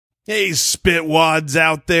Hey, Spitwads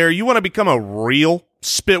out there. You want to become a real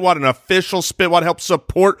Spitwad, an official Spitwad, help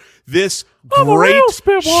support this great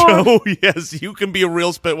show? Yes, you can be a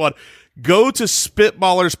real Spitwad. Go to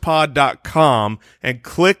spitballerspod.com and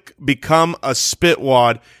click Become a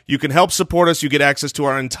Spitwad. You can help support us. You get access to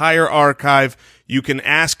our entire archive. You can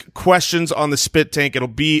ask questions on the Spit Tank. It'll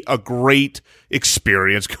be a great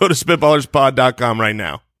experience. Go to spitballerspod.com right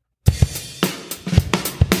now.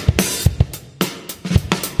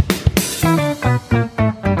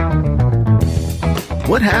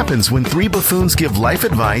 What happens when three buffoons give life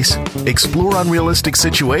advice, explore unrealistic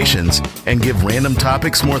situations, and give random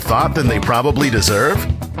topics more thought than they probably deserve?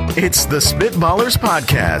 It's the Spitballers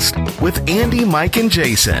Podcast with Andy, Mike, and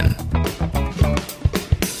Jason.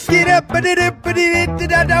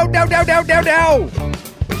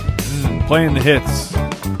 Playing the hits.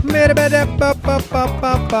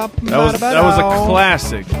 That was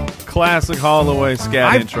a classic Holloway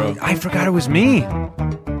scat intro. I forgot it was me.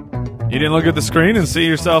 You didn't look at the screen and see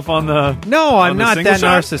yourself on the No, I'm not single that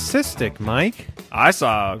shot? narcissistic, Mike. I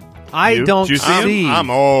saw I you. don't Did you see him? I'm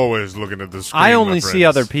always looking at the screen. I only my see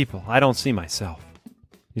friends. other people. I don't see myself.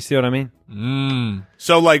 You see what I mean?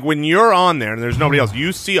 So, like, when you're on there and there's nobody else,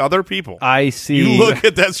 you see other people. I see. You look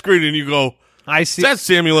at that screen and you go, I see. that's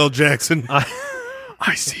Samuel L. Jackson.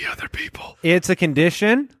 I see other people. It's a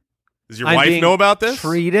condition. Does your I'm wife being know about this?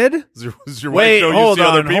 Treated. Does your Wait, wife know hold you see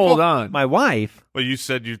other on, people? hold on. My wife. Well, you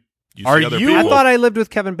said you Are see other you- people. I thought I lived with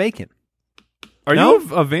Kevin Bacon. Are No?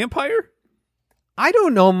 you a vampire? I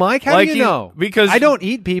don't know, Mike. How Like do you you- know? because- I don't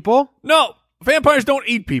eat people. No, vampires don't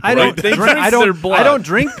eat people. I don't. Right? They drink, drink I their don't. blood. I don't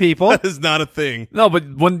drink people. That is not a thing. No, but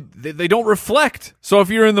when they don't reflect. So if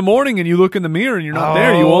you're in the morning and you look in the mirror and you're not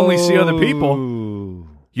there, you only see other people. Oh.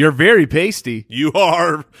 You're very pasty. You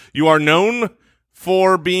are known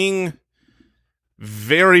for being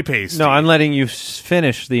very pasty. No, I'm letting you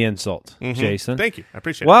finish the insult, Mhm. Jason. Thank you. I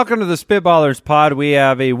appreciate Welcome to the Spitballers Pod. We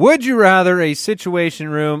have a Would You Rather, a Situation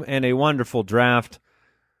Room, and a wonderful draft.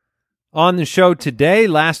 On the show today,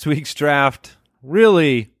 last week's draft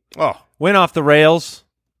really it. Oh, went off the rails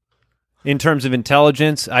in terms of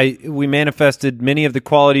intelligence. We manifested many of the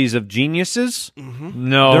qualities of geniuses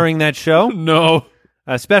No. during that show, No.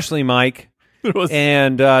 especially Mike. It was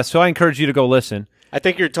And so I encourage you to go listen. I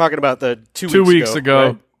think you're talking about the 2 2 weeks weeks ago.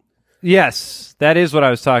 right? Yes, that is what I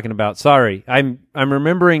was talking about. Sorry. I'm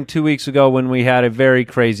remembering 2 weeks ago when we had a very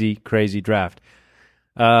crazy draft.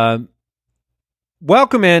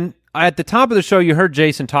 Welcome in. At the top of the show, you heard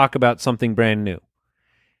Jason talk about something brand new.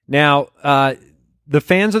 Now, the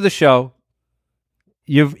fans of the show,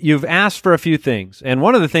 you've asked for a few things, and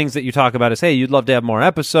one of the things that you talk about is, hey, you'd love to have more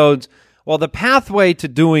episodes. Well, the pathway to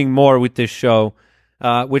doing more with this show,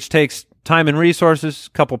 which takes time and resources,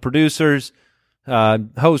 couple producers,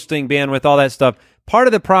 hosting, bandwidth, all that stuff. Part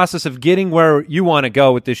of the process of getting where you want to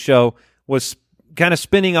go with this show was kind of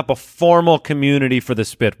spinning up a formal community for the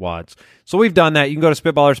Spitwads. So we've done that. You can go to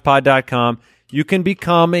spitballerspod.com. You can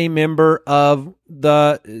become a member of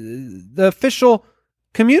the official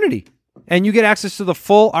community, and you get access to the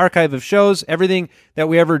full archive of shows. Everything that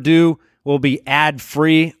we ever do will be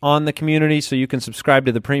ad-free on the community, so you can subscribe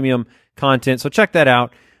to the premium content. So check that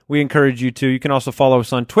out. We encourage you to. You can also follow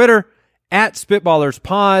us on Twitter at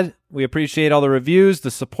SpitballersPod. We appreciate all the reviews,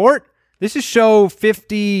 the support. This is show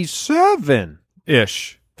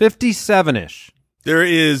 57-ish. 57-ish. there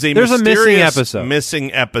is a There's a missing mysterious episode.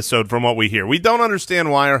 missing episode from what we hear. We don't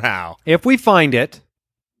understand why or how. If we find it,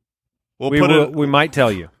 We'll we put will, it. we might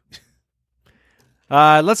tell you.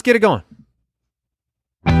 Let's get it going.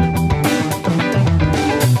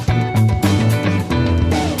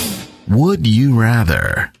 Would you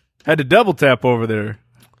rather? had to double tap over there.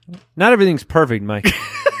 Not everything's perfect, Mike.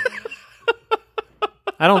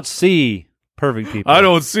 I don't see perfect people. I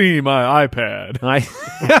don't see my iPad.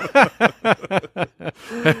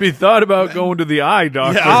 Have you thought about going to the eye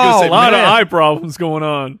doctor? Yeah, I was gonna say, a lot man. of eye problems going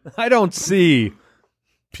on. I don't see.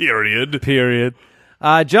 Period. Period.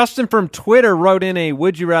 Justin from Twitter wrote in a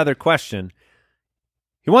would you rather question.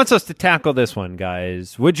 He wants us to tackle this one,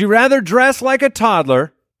 guys. Would you rather dress like a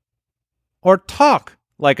toddler or talk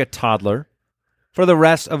like a toddler for the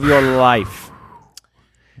rest of your life?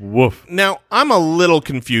 Woof. Now, I'm a little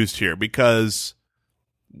confused here because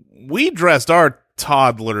we dressed our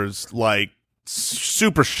toddlers like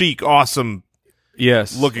super chic, awesome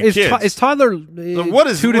Yes. looking Is, kids. is toddler what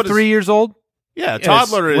is- 2 to what is- 3 years old? yeah, Yes,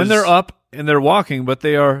 toddler is when they're up and they're walking, but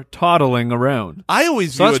they are toddling around. I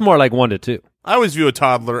always So view that's a, more like 1 to 2. I always view a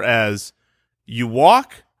toddler as you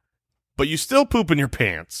walk, but you still poop in your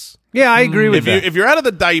pants. Yeah, I agree with that. If you're out of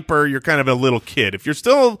the diaper, you're kind of a little kid. If you're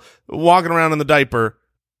still walking around in the diaper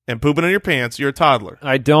and pooping in your pants, you're a toddler.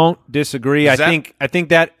 I don't disagree. I think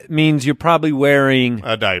that means you're probably wearing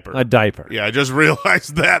A diaper. a diaper. Yeah, I just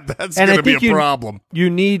realized that. That's And going I to be think a problem. You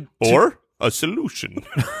need to- Or a solution,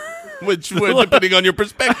 which depending on your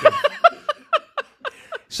perspective.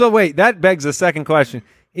 So wait, that begs the second question.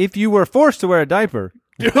 If you were forced to wear a diaper,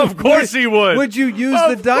 Of course he would. would you use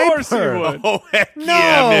the Of diaper? course he would. Oh heck No.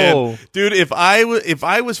 yeah, man, dude! If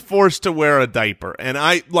I was forced to wear a diaper, and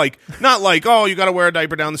I not like, oh, you got to wear a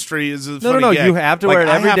diaper down the street. Is a funny no, gag. you have to Like, wear it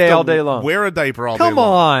I every have day, to all day long. Wear a diaper all day Come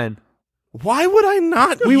long. on. Why would I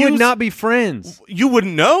not? We would use- not be friends. You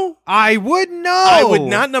wouldn't know. I would know. I would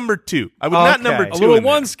not number two. I would not Okay. number A two. A little in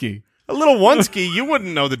there. oneski. A little oneski. You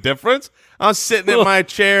wouldn't know the difference. I was sitting in my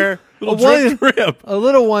chair. Little one- drip. A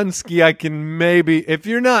little one ski, I can maybe. If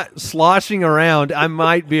you're not sloshing around, I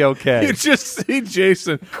might be okay. You just see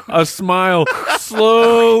Jason, a smile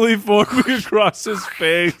slowly forming across his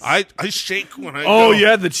face. I shake when I. Oh, go. you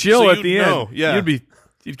had the chill So at you'd the know. end. Yeah.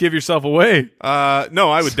 You'd give yourself away.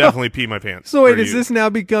 No, I would definitely pee my pants. So wait, for is you. this now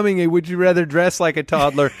becoming a would you rather dress like a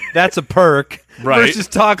toddler? That's a perk. Right. Versus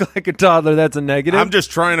talk like a toddler, that's a negative. I'm just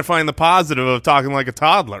trying to find the positive of talking like a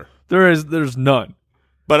toddler. There's none.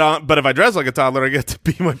 But if I dress like a toddler, I get to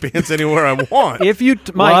pee my pants anywhere I want. if you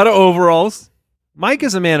A lot of overalls. Mike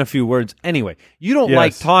is a man of few words. Anyway, you don't Yes.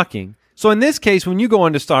 like talking. So in this case, when you go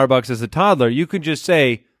into Starbucks as a toddler, you could just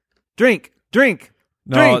say, drink, drink,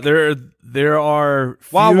 No, drink. there are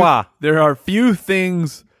few, Wah, wah. There are few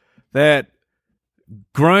things that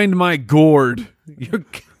grind my gourd. You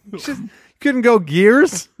just couldn't go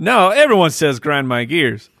gears No, everyone says grind my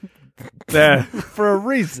gears. That for a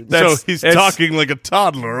reason. So he's that's- talking like a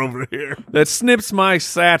toddler over here. that snips my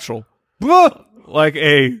satchel like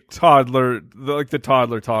a toddler, like the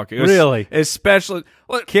toddler talking. Really? especially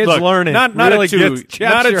Kids look, learning. Not Really a two, gets-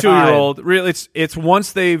 not chaps a your 2-year-old. Really, it's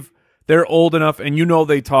once they're old enough and you know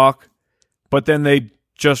they talk, but then they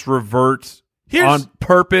just revert on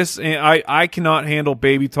purpose. And I cannot handle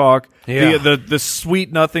baby talk. Yeah. The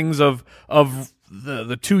sweet nothings of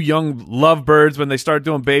the two young lovebirds when they start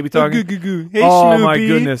doing baby talking. Hey, Oh my Schmoopy.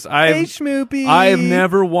 goodness! Hey, Schmoopy. I have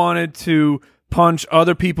never wanted to punch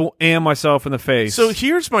other people and myself in the face. So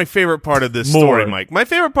here's my favorite part of this More. story, Mike. My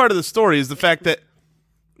favorite part of the story is the fact that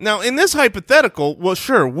now in this hypothetical, well,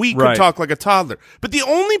 sure, we could Right. talk like a toddler, but the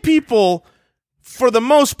only people, for the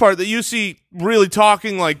most part, that you see really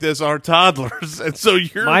talking like this are toddlers. And so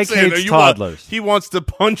you're Mike saying hates you want- toddlers. he wants to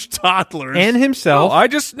punch toddlers. and himself. I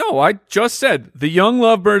just said the young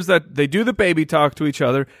lovebirds that they do the baby talk to each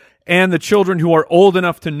other, and the children who are old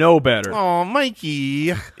enough to know better. Oh,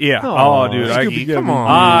 Mikey. Yeah. Aw, Oh, dude, Mikey, come on,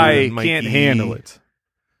 I Mikey. can't handle it.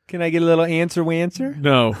 Can I get a little answer?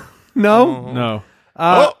 No, No. no.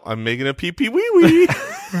 Oh, I'm making a pee pee wee wee.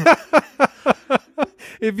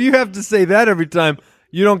 If you have to say that every time,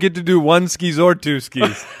 you don't get to do one skis or two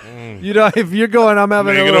skis. You know, if you're going, I'm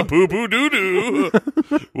having Making a a little. poo poo doo doo.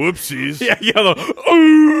 Whoopsies. Yeah.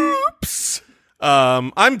 Oops.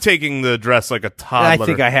 I'm taking the dress like a toddler. I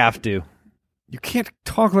think I have to. You can't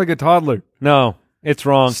talk like a toddler. No, it's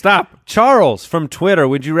wrong. Stop. Charles from Twitter,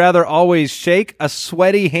 would you rather always shake a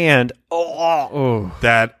sweaty hand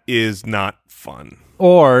That is not fun.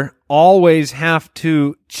 or always have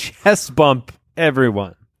to chest bump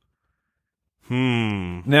everyone?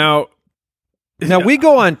 Now, Now, we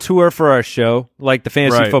go on tour for our show, like the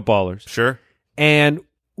Fantasy Right. Footballers, Sure. and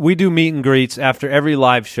we do meet and greets after every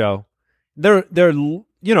live show. They're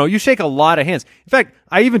you know, you shake a lot of hands. In fact,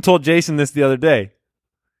 I even told Jason this the other day.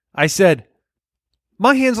 I said,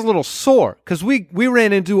 my hand's a little sore because we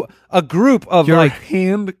ran into a group of your like,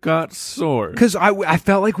 hand got sore. because I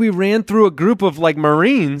felt like we ran through a group of like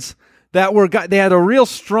Marines that they had a real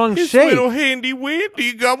strong His shake. little handy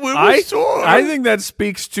windy got with a sword. I think that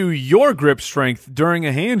speaks to your grip strength during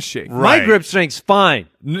a handshake. My Right. grip strength's fine.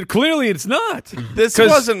 Clearly, it's not. this 'Cause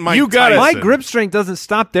wasn't Mike you got it. Tyson. My grip strength doesn't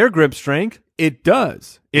stop their grip strength. It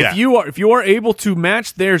does. Yeah. If you are able to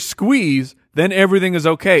match their squeeze, then everything is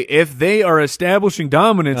okay. If they are establishing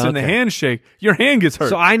dominance in the Okay. handshake, your hand gets hurt.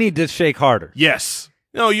 So I need to shake harder. yes.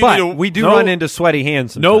 No, you But need to. we do no- run into sweaty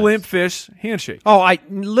hands sometimes. No limp fish handshake. Oh,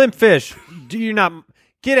 limp fish. Do you not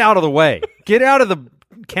get out of the way? Get out of the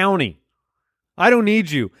county. I don't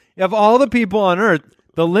need you. Of all the people on earth,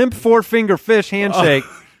 the limp 4-finger fish handshake,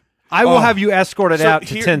 I will have you escorted So out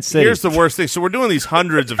to 10 cities. Here's the worst thing. So we're doing these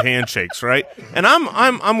hundreds of handshakes, right? And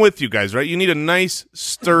I'm with you guys, right? You need a nice,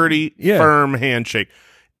 sturdy, Yeah. firm handshake.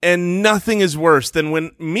 And nothing is worse than when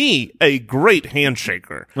me, a great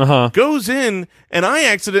handshaker, goes in and I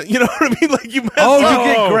accident. You know what I mean? Like you mess Oh, up.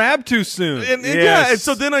 you get grabbed too soon. And Yes. yeah, and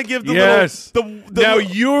so then I give the Yes. little the now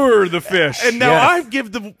little- you're the fish. and now Yes. I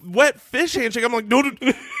give the wet fish handshake. I'm like, no,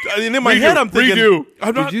 and in my head I'm thinking, redo.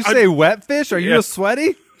 I'm not, Did you say wet fish? Are you Yes. a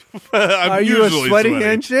sweaty? I'm Are you a usually sweaty sweaty.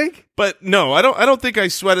 handshake? But no, I don't think I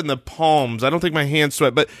sweat in the palms. I don't think my hands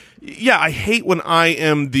sweat. But yeah, I hate when I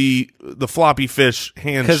am the floppy fish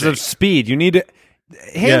handshake. Because of speed. You need to.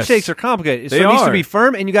 Handshakes are complicated. So They it needs to are. be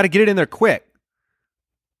firm, and you got to get it in there quick.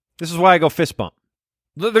 This is why I go fist bump.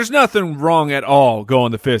 There's nothing wrong at all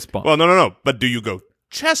going the fist bump. Well, no. But do you go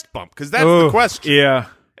chest bump? Because that's the question. Yeah.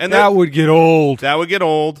 And That would get old. that would get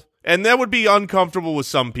old, and that would be uncomfortable with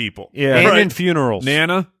some people. Yeah. And Right. in funerals.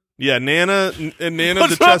 Nana? Yeah, Nana and Nana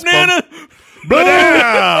What's the up, chest Nana? bump.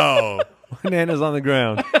 Wow. Nana's on the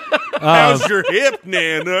ground. How's your hip,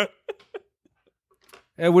 Nana?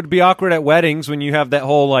 It would be awkward at weddings when you have that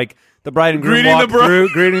whole, like, the bride and groom Greeting walk the bride. through,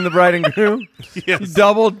 greeting the bride and groom. You Yes.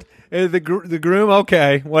 doubled the groom,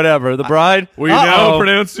 okay, whatever. The bride, Will you now uh-oh.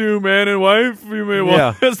 pronounce you man and wife? You may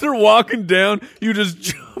Yeah. As they're walking down, you just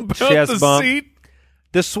jump out Chest the bump. seat.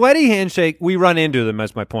 The sweaty handshake, we run into them,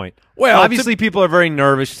 that's my point. Well, obviously, people are very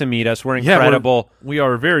nervous to meet us. We're Yeah, incredible. we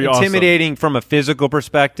are very Intimidating from a physical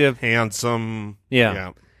perspective. Handsome.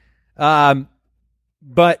 Yeah.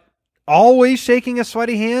 But always shaking a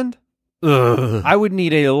sweaty hand, awesome. I would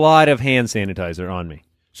need a lot of hand sanitizer on me.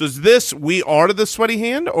 So is this we are the sweaty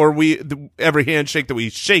hand, or every handshake that we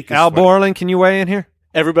shake is Al sweaty? Borland, can you weigh in here?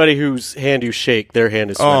 Everybody whose hand you shake, their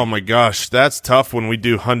hand is sweaty. Oh my gosh, that's tough when we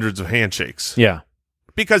do hundreds of handshakes. Yeah.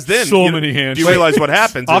 Because then So you- many Do handshakes. you realize what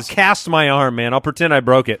happens? I'll is cast my arm, man. I'll pretend I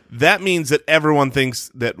broke it. that means that everyone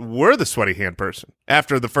thinks that we're the sweaty hand person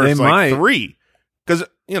after the first They might. 3. Because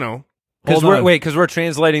you know, Because Hold on. we're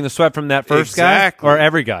translating the sweat from that first Exactly. guy or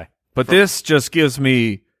every guy. But this just gives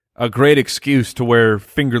me a great excuse to wear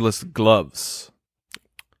fingerless gloves.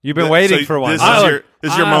 You've been waiting so for one. This huh?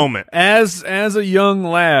 is your moment. As a young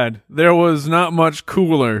lad, there was not much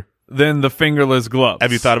cooler than the fingerless gloves.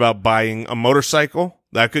 Have you thought about buying a motorcycle?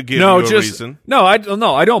 That could give No, you a just reason. no. I don't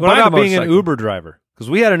What buy about the being an motorcycle. Uber driver? Because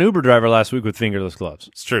we had an Uber driver last week with fingerless gloves.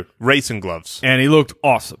 It's true. Racing gloves. And he looked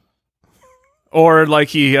awesome. Or like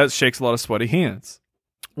shakes a lot of sweaty hands.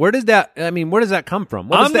 Where does that come from?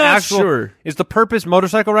 What is I'm the not actual, sure. Is the purpose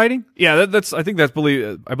motorcycle riding? Yeah, I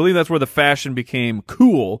believe that's where the fashion became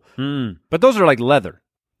cool. But those are like leather,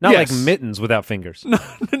 not Yes. like mittens without fingers.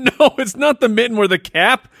 No, it's not the mitten where the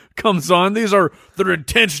cap comes on. They're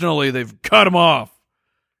intentionally, they've cut them off.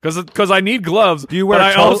 Because I need gloves, Do you wear but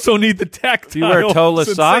I toe- also need the tactile Do you wear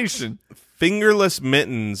toeless socks? sensation. Fingerless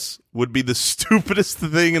mittens would be the stupidest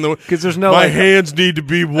thing in the world. 'Cause there's no, My like- hands need to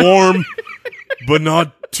be warm, but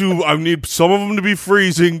not too. I need some of them to be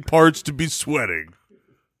freezing, parts to be sweating.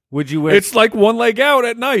 Would you wear? It's like one leg out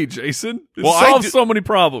at night, Jason. It Well, I solves do- so many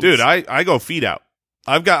problems. Dude, I go feet out.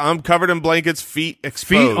 I'm covered in blankets, feet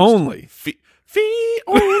exposed. feet only. Feet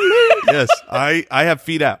only. Yes, I have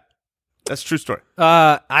feet out. That's a true story.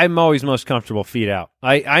 I'm always most comfortable feet out.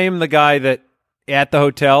 I am the guy that at the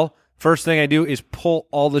hotel, first thing I do is pull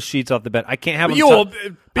all the sheets off the bed. I can't have them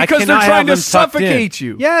Because they're cannot trying have to them tucked in. suffocate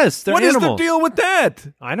you. Yes, they're What is animals. the deal with that?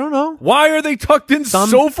 I don't know. Why are they tucked in Some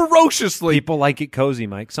so ferociously? People like it cozy,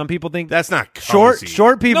 Mike. Some people think That's not cozy.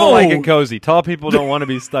 short people No. like it cozy. Tall people don't want to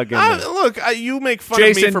be stuck in there. Look, you make fun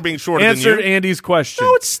Jason, of me for being shorter answer than you. Andy's question.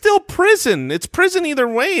 No, it's still prison. It's prison either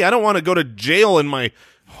way. I don't want to go to jail in my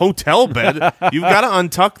hotel bed. You've got to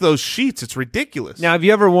untuck those sheets. It's ridiculous. Now, have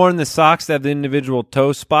you ever worn the socks that have the individual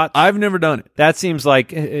toe spots? I've never done it. That seems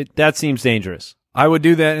like that seems dangerous. I would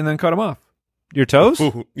do that and then cut them off. Your toes?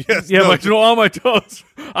 Ooh, yes, Yeah, no, all my toes.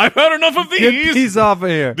 I've had enough of Get these. these off of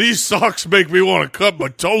here. these socks make me want to cut my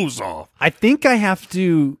toes off. I think I have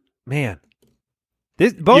to. Man,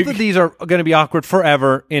 both of these are going to be awkward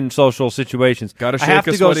forever in social situations. Gotta I shake have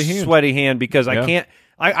a to go sweaty hand. sweaty hand because I Yeah. can't.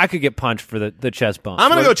 I could get punched for the chest bump.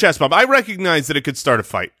 I'm going to go chest bump. I recognize that it could start a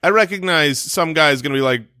fight. I recognize some guy's going to be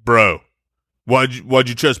like, bro, why'd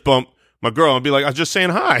you chest bump my girl? I'll be like, I was just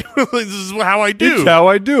saying hi. This is how I do. It's how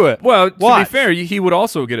I do it. Well, to Watch. be fair, he would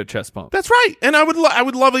also get a chest bump. That's right. And I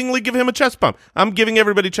would lovingly give him a chest bump. I'm giving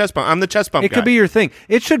everybody chest bump. I'm the chest bump It guy. could be your thing.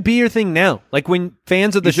 It should be your thing now. Like when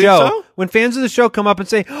fans of the You think show, so? when fans of the show come up and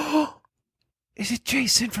say, "Oh, is it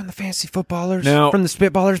Jason from the Fantasy Footballers Now- from the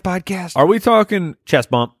Spitballers podcast?" Are we talking Chest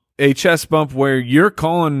bump. a chest bump where you're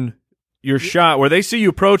calling your shot, where they see you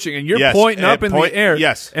approaching and you're Yes, pointing up in point- the air?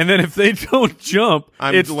 yes. And then if they don't jump,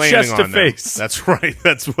 I'm it's landing chest to on them. face. That's right.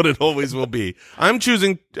 That's what it always will be. I'm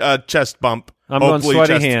choosing chest bump. I'm going hopefully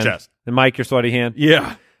sweaty chest to hand. chest. And Mike, your sweaty hand.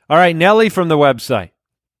 Yeah. All right, Nelly from the website.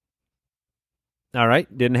 All right.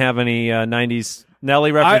 Didn't have any 90s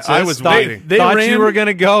Nelly references. I was waiting. Thought you were going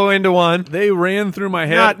to go into one. They ran through my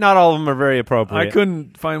head. Not all of them are very appropriate. I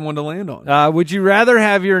couldn't find one to land on. Would you rather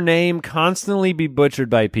have your name constantly be butchered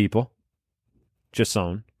by people, just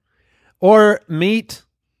on, or meet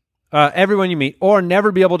everyone you meet, or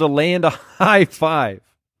never be able to land a high five?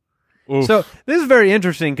 Oof. So this is very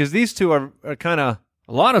interesting because these two are kind of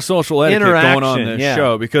A lot of social etiquette going on Interaction, this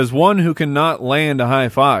show because one who cannot land a high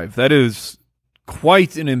five, that is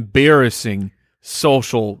quite an embarrassing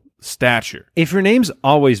social stature. if your name's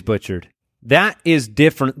always butchered, that is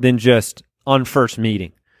different than just on first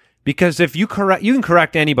meeting. Because if you can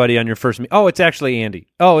correct anybody on your first meeting. Oh, it's actually Andy.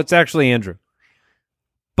 Oh, it's actually Andrew.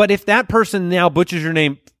 But if that person now butchers your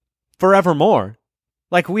name forevermore,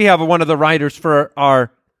 like we have one of the writers for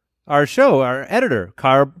our show, our editor,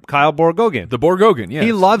 Kyle Borgogan. The Borgogan, yes.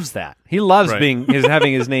 He loves that. He loves Right.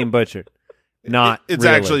 having his name butchered. Not It's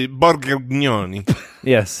really. actually Borgognoni.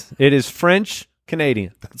 Yes, it is French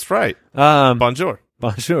Canadian. That's right. Bonjour.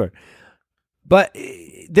 Bonjour. But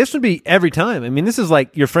this would be every time. I mean, this is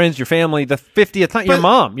like your friends, your family, the 50th time. Your But-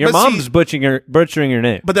 mom. Your but mom's see- butchering your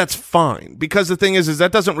name. But that's fine because the thing is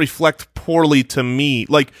that doesn't reflect poorly to me.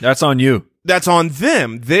 Like, That's on you. that's on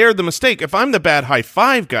them. They're the mistake. If I'm the bad high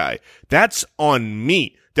five guy, that's on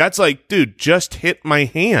me. That's like, dude, just hit my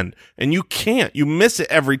hand, and you can't. You miss it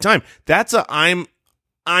every time. That's I'm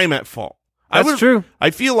at fault. That's true.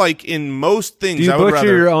 I feel like in most things, Do you I would butcher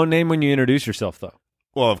rather. your own name when you introduce yourself, though?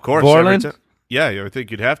 Well, of course. Borland? every ti- Yeah, I think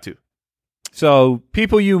you'd have to. So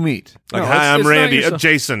People you meet. Like, No, hi, it's I'm not Randy. yourself.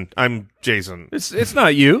 Jason. I'm Jason. It's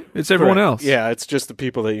not you. It's everyone Correct. else. Yeah, it's just the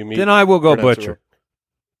people that you meet. then I will go Pronounce butcher.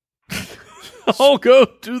 I'll go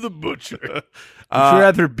to the butcher. Would you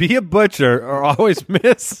rather be a butcher or always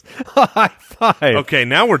miss a high five? Okay,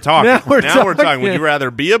 now we're talking. Now we're talking. talking. Would you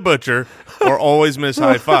rather be a butcher or always miss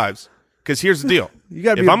high fives? Because here's the deal. You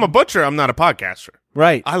gotta If be I'm a butcher, I'm not a podcaster.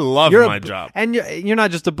 Right. I love You're my job. And you're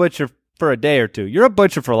not just a butcher for a day or two. You're a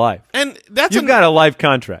butcher for life. And that's You've got a life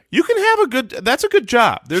contract. you can have a good. That's a good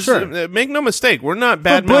job. There's Sure. make no mistake. We're not But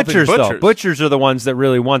bad mouthing butchers, butchers. though. Butchers are the ones that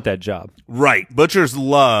really want that job. Right. Butchers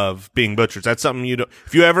love being butchers. That's something you don't.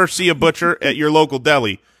 If you ever see a butcher at your local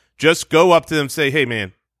deli, just go up to them and say, "Hey,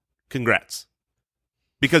 man, congrats,"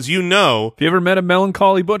 because you know. Have you ever met a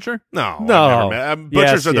melancholy butcher? No, No. I've never met,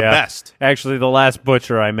 butchers Yes, are the yeah. best. Actually, the last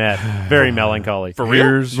butcher I met, very melancholy. For real?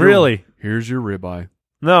 Really? Here's your ribeye.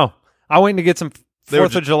 No. I went to get some They were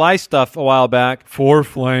 4th of July stuff a while back. 4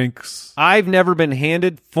 flanks. I've never been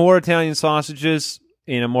handed 4 Italian sausages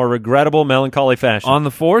in a more regrettable, melancholy fashion. On the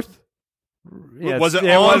 4th? Yeah, Was it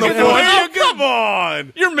yeah, on the was- floor? was- Oh, come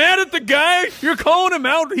on! You're mad at the guy? You're calling him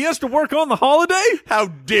out? He has to work on the holiday? How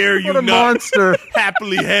dare you What a not monster.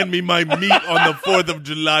 happily hand me my meat on the 4th of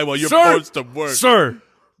July while you're Sir, forced to work? Sir,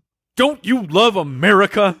 don't you love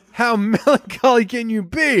America? How melancholy can you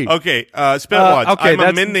be? Okay, Spitwads.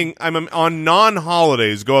 okay, I'm on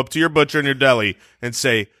non-holidays. Go up to your butcher in your deli and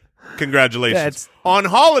say, "Congratulations." That's- on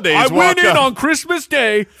holidays, I went walk in up. on Christmas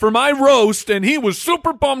Day for my roast, and he was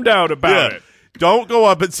super bummed out about Yeah. it. Don't go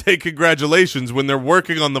up and say congratulations when they're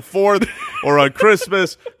working on the 4th or on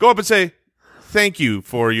Christmas. Go up and say, "Thank you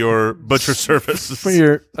for your butcher services." For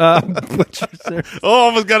your butcher service. Oh,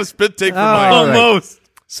 almost got a spit take for mine. all right. Almost.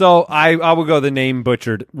 So I will go the name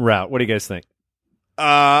butchered route. What do you guys think?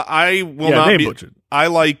 I will Yeah, not name be butchered. I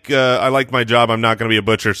like my job. I'm not going to be a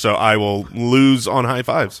butcher, so I will lose on high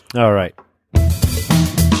fives. All right.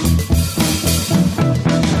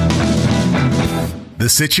 The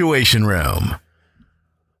Situation Room.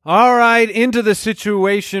 All right, into the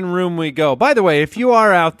Situation Room we go. By the way, if you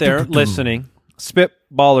are out there listening,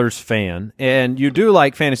 Spitballers fan, and you do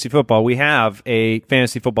like fantasy football, we have a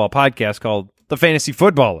fantasy football podcast called The Fantasy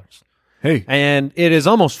Footballers. Hey, And it is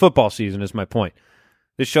almost football season, is my point.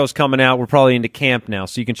 This show's coming out. We're probably into camp now,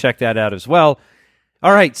 so you can check that out as well.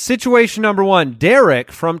 All right, situation number 1.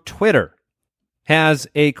 Derek from Twitter has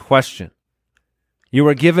a question. You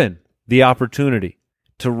are given the opportunity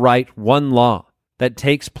to write one law that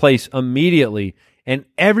takes place immediately, and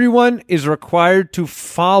everyone is required to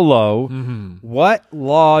follow. What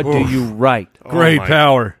law do you write? great my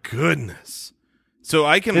power. Goodness. So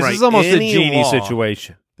I can This write is almost a any genie law.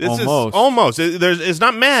 situation. This Almost. is almost. It's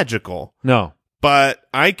not magical, No. but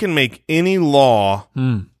I can make any law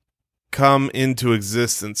come into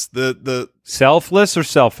existence. The Selfless or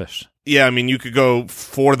selfish? Yeah, I mean, you could go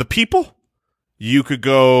for the people. You could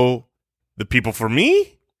go the people for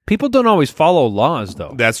me. People don't always follow laws,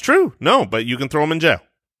 though, That's true. No, but you can throw them in jail.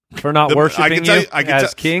 for not I worshiping can tell you you- I can as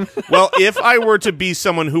tell- king. Well, if I were to be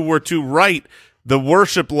someone who were to write the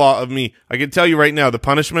worship law of me, I can tell you right now the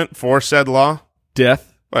punishment for said law.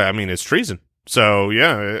 Death. Well, I mean, it's treason. So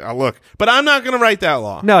yeah, look, but I'm not going to write that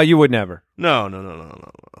law. No, you would never. No.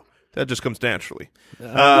 That just comes naturally.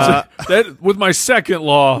 That with my second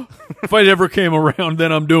law, if I ever came around,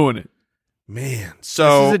 then I'm doing it. Man, This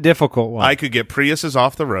so is a difficult one, I could get Priuses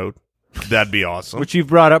off the road. That'd be awesome. which you've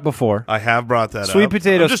brought up before. I have brought that up. Sweet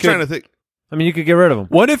potatoes I'm just could- trying to think. I mean, you could get rid of them.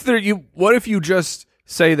 What if you just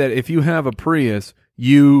say that if you have a Prius,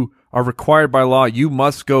 you are required by law, you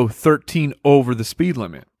must go 13 over the speed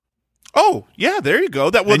limit. Oh, yeah, there you go.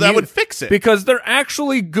 That would fix it. Because they're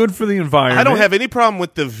actually good for the environment. I don't have any problem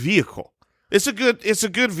with the vehicle. It's a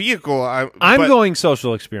good vehicle. I'm but going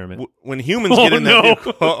social experiment. when humans get in that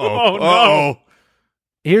vehicle. Oh, no. Uh-oh.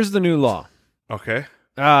 Here's the new law. Okay.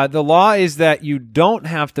 The law is that you don't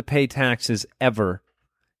have to pay taxes ever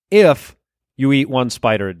if you eat one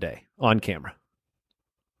spider a day on camera.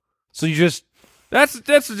 So That's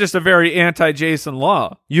just a very anti-Jason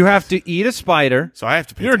law. you have to eat a spider So I have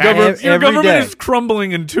to pay Your tax. government, your every government day. is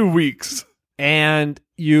crumbling in 2 weeks. and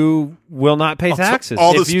you will not pay taxes.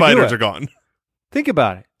 All the if you do spiders it. are gone. Think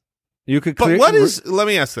about it. You could But clear. let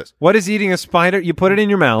me ask this. what is eating a spider? You put it in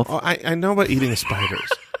your mouth. Oh, I know about eating spiders.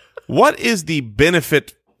 What is the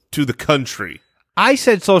benefit to the country? I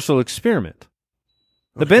said social experiment.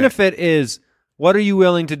 The Okay. benefit is, what are you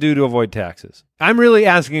willing to do to avoid taxes? I'm really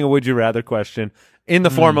asking a would you rather question in the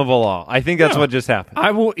form of a law. I think that's Yeah. what just happened.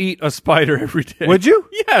 I will eat a spider every day. Would you?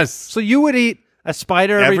 Yes. So you would eat a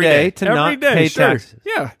spider every Every day day. to every not day, pay sure. taxes.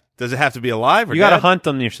 Yeah. Does it have to be alive or You got to dead? hunt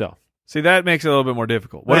them yourself. See, that makes it a little bit more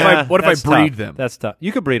difficult. What Yeah, if I that's breed tough. them? That's tough.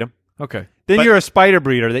 You could breed them. Okay. Then But- you're a spider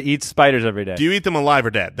breeder that eats spiders every day. Do you eat them alive or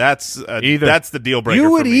dead? That's Either. That's the deal breaker.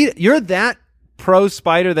 You would for me. eat. You're that pro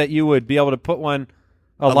spider that you would be able to put one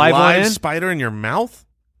a a live one in. spider in your mouth?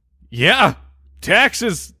 Yeah.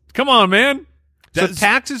 Taxes. Come on, man. So That's-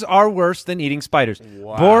 taxes are worse than eating spiders.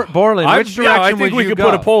 Wow. Borland, which direction I think would we you could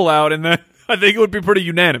go? put a poll out, and then I think it would be pretty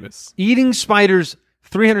unanimous. Eating spiders,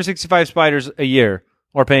 365 spiders a year,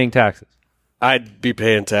 or paying taxes. I'd be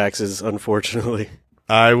paying taxes, unfortunately.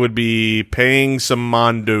 I would be paying some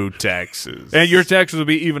Mondo taxes. And your taxes would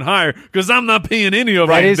be even higher because I'm not paying any of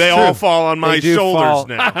That them. is they true. all fall on my They do shoulders fall.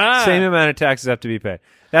 now. Same amount of taxes have to be paid.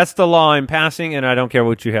 That's the law I'm passing, and I don't care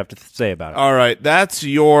what you have to say about it. All right, that's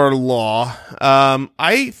your law.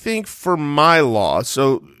 I think for my law,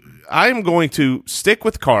 so I'm going to stick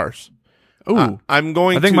with cars. Ooh. I'm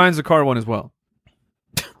going I think to mine's a car one as well.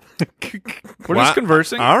 We're Wow. just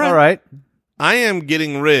conversing. All right. All right. I am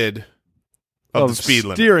getting rid of the speed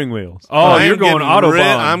limit. steering wheels. Oh, I you're am going getting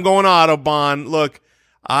Autobahn. I'm going Autobahn. Look,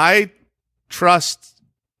 I trust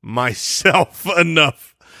myself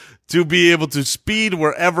enough to be able to speed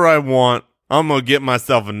wherever I want. I'm going to get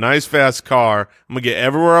myself a nice fast car. I'm going to get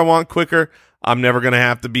everywhere I want quicker. I'm never going to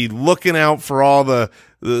have to be looking out for all the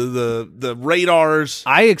radars.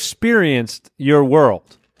 I experienced your world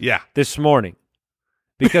Yeah. this morning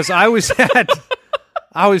because I was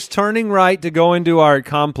I was turning right to go into our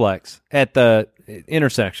complex at the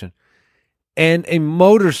intersection, and a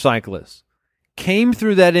motorcyclist came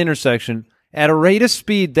through that intersection at a rate of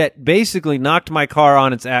speed that basically knocked my car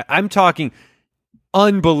on its ass. I'm talking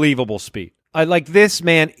unbelievable speed. This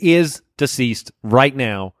man is deceased right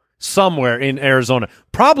now somewhere in Arizona,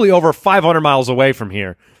 probably over 500 miles away from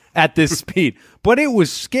here at this speed. But it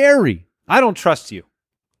was scary. I don't trust you.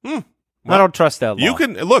 I don't trust that law. You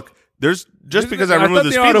can look, there's just because I removed thought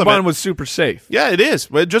the speed Autobahn limit. was super safe. Yeah, it is.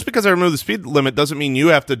 But just because I removed the speed limit doesn't mean you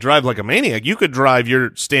have to drive like a maniac. You could drive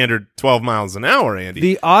your standard 12 miles an hour, Andy.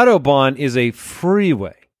 The Autobahn is a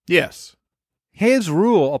freeway. Yes. His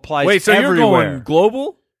rule applies Wait, so everywhere. you're going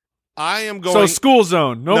global? I am going So school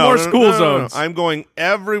zone. No more school zones. I'm going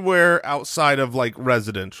everywhere outside of like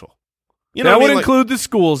residential. You that what I would mean? include the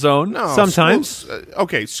school zone. No, Sometimes.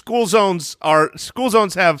 school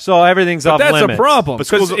zones have So everything's But off that's limits. a problem. But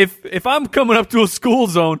Because schools- if I'm coming up to a school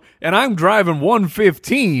zone and I'm driving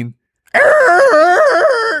 115,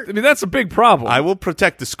 I mean, that's a big problem. I will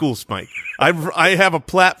protect the schools, Mike. I have a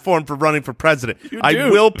platform for running for president. I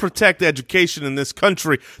do. will protect education in this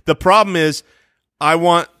country. The problem is I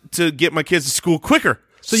want to get my kids to school quicker.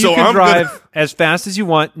 So you can I'm drive gonna- as fast as you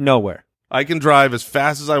want nowhere. I can drive as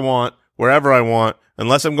fast as I want, wherever I want,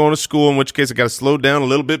 unless I'm going to school, in which case I got to slow down a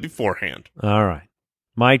little bit beforehand. All right.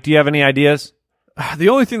 Mike, do you have any ideas? the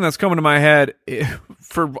only thing that's coming to my head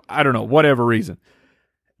for, I don't know, whatever reason,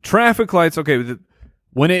 traffic lights, okay,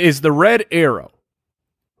 when it is the red arrow,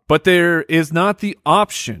 but there is not the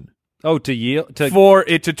option Oh, to yield to for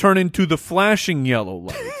it to turn into the flashing yellow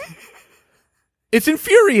light. It's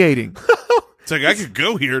infuriating It's like I could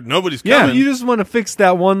go here, nobody's Yeah, coming. you just want to fix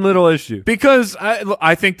that one little issue. because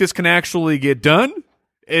I think this can actually get done.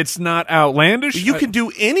 It's not outlandish. You can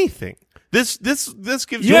do anything. This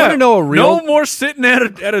gives Yeah, wanna know a real- no more sitting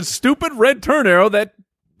at a stupid red turn arrow that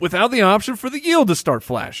without the option for the yield to start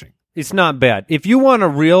flashing. It's not bad. If you want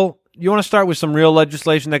you want to start with some real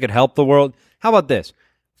legislation that could help the world, how about this?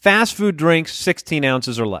 Fast food drinks, 16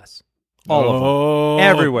 ounces or less. All of them.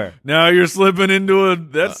 Everywhere. Now you're slipping into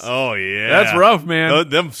that's oh yeah, that's rough, man.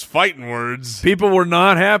 Them's fighting words. People were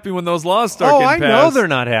not happy when those laws started I getting know passed. they're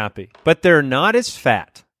not happy, but they're not as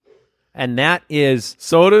fat. And that is,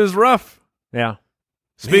 Soda is rough. yeah.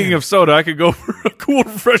 Speaking of soda, I could go for a cool,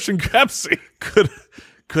 refreshing Pepsi.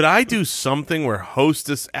 Could I do something where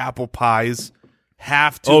Hostess apple pies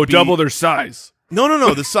have to be double their size.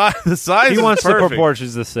 No. The size He is wants the perfect.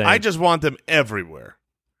 proportions the same. I just want them everywhere.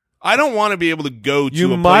 I don't want to be able to go to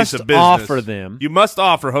You a must place of business. offer them. You must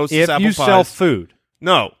offer Hostess if apple you pies. sell food.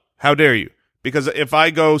 No, how dare you? Because if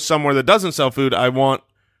I go somewhere that doesn't sell food, I want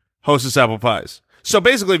Hostess apple pies. So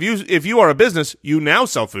basically, if you are a business, you now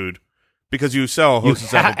sell food because you sell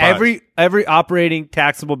Hostess apple pies. Every operating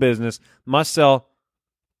taxable business must sell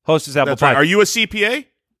Hostess apple That's pie. right. Are you a CPA?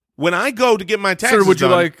 When I go to get my taxes Sir, would you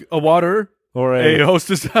done, like a water? or A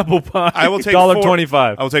Hostess apple pie. I will take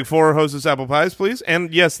 $1.25. I will take 4 Hostess apple pies, please.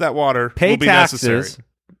 And yes, that water Pay will be taxes. necessary.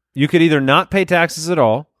 You could either not pay taxes at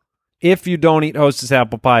all if you don't eat Hostess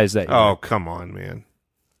apple pies that year. Oh, come on, man.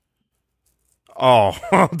 Oh,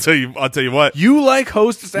 I'll tell you what. You like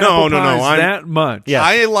Hostess apple pies that much? Yeah.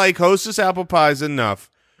 I like Hostess apple pies enough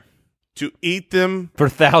to eat them For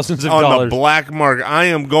thousands of on dollars. the black market.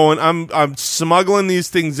 I'm smuggling these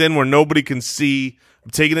things in where nobody can see. I'm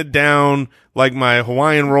taking it down like my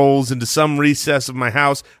Hawaiian rolls into some recess of my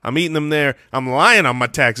house. I'm eating them there. I'm lying on my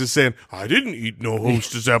taxes saying, I didn't eat no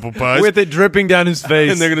Hostess apple pies. With it dripping down his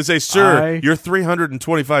face. And they're going to say, sir, I- you're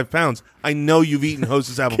 325 pounds. I know you've eaten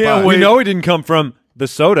Hostess apple Can't pies. wait. We know it didn't come from the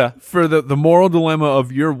soda. For the moral dilemma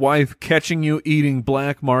of your wife catching you eating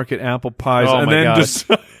black market apple pies, Oh, and my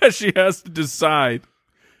then God. she has to decide,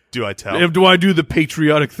 Do I tell? do I do the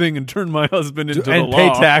patriotic thing and turn my husband into And the pay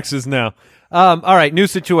law? taxes now. All right, new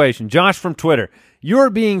situation. Josh from Twitter. You're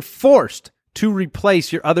being forced to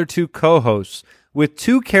replace your other two co-hosts with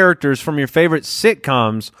two characters from your favorite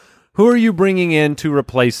sitcoms. Who are you bringing in to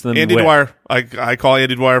replace them Andy with? Dwyer. I call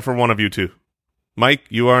Andy Dwyer for one of you two. Mike,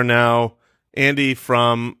 you are now Andy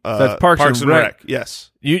from That's Parks and Rec.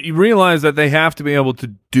 Yes. You realize that they have to be able to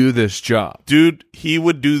do this job. Dude, he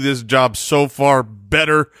would do this job so far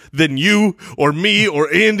better than you or me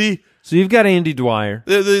or Andy. So you've got Andy Dwyer.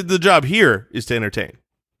 The job here is to entertain.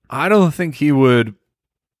 I don't think he would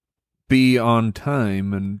be on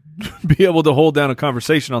time and be able to hold down a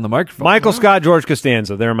conversation on the microphone. Michael Scott, George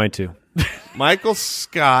Costanza. There are my two. Michael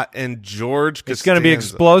Scott and George Costanza. It's going to be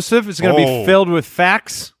explosive. It's going to Oh. be filled with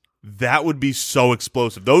facts. That would be so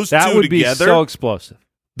explosive. Those That two would together. be so explosive.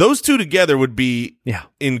 Those two together would be Yeah.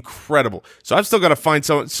 incredible. So I've still got to find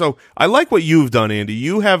someone. So I like what you've done, Andy.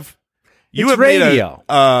 You have It's made radio.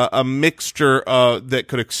 a mixture that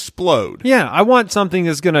could explode. Yeah, I want something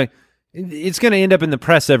that's going to it's going to end up in the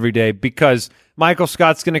press every day because Michael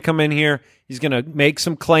Scott's going to come in here. He's going to make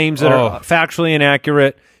some claims that are factually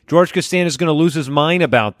inaccurate. George Costanza is going to lose his mind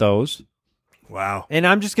about those. Wow. And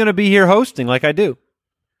I'm just going to be here hosting like I do.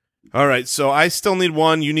 All right. So I still need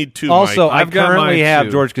one. You need two. Also, Mike. I I've got currently mine, have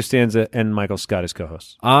too. George Costanza and Michael Scott as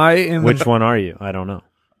co-hosts. I am. Which one are you? I don't know.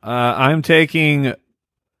 I'm taking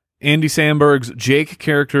Andy Samberg's Jake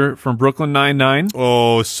character from Brooklyn Nine-Nine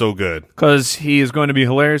Oh, so good. because he is going to be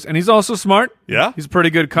hilarious, and he's also smart. Yeah. He's a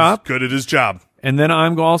pretty good cop. Good at his job. And then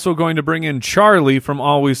I'm also going to bring in Charlie from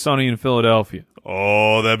Always Sunny in Philadelphia.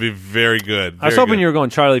 Oh, that'd be very good. I was hoping you were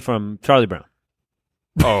going Charlie from Charlie Brown.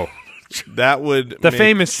 Oh, that would The make-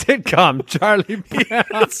 famous sitcom, Charlie Brown.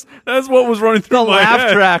 That's what was running The through my laugh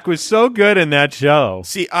head. track was so good in that show.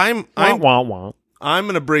 See, I'm Wah, wah, wah. I'm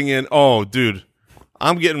gonna bring in. Oh, dude,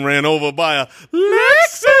 I'm getting ran over by a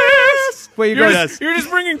Lexus. Wait, You're, Yes. you're just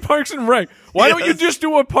bringing Parks and Rec. Why don't you Yes. just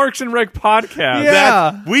do a Parks and Rec podcast?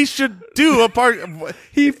 Yeah. That we should do a part.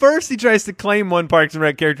 He tries to claim one Parks and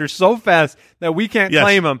Rec character so fast that we can't Yes.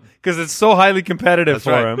 claim him because it's so highly competitive That's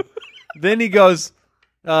for right. him. Then he goes,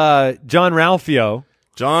 John Ralphio.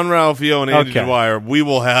 John Ralphio and Andy Okay. Dwyer. We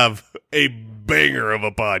will have a banger of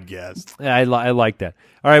a podcast. Yeah, I like that.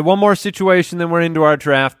 All right, one more situation, then we're into our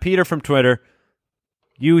draft. Peter from Twitter.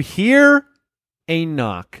 You hear a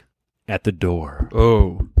knock at the door.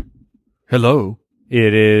 Oh. Hello.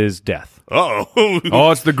 It is death. Oh,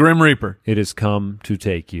 Oh, it's the Grim Reaper. It has come to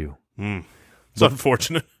take you. it's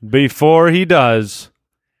unfortunate. Before he does,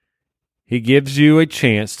 he gives you a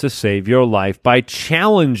chance to save your life by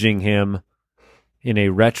challenging him in a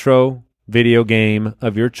retro video game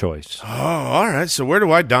of your choice. Oh, all right. So where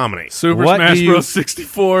do I dominate? Super What Smash do you- Bros.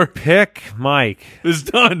 64 Pick Mike. is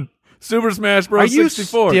done. Super Smash Are Bros. you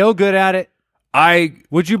 64. still good at it? I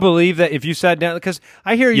Would you believe that if you sat down? Because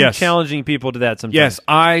I hear you Yes. challenging people to that sometimes. yes,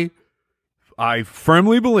 I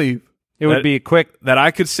firmly believe It would that- be a quick. that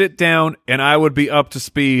I could sit down and I would be up to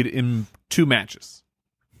speed in 2 matches.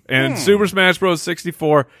 And Super Smash Bros.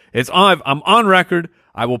 64, I'm on record.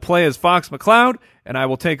 I will play as Fox McCloud, and I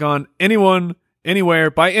will take on anyone,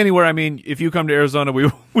 anywhere. By anywhere, I mean if you come to Arizona, we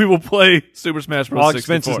will play Super Smash Bros. All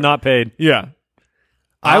 64. expenses not paid. Yeah.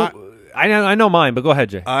 I know mine, but go ahead,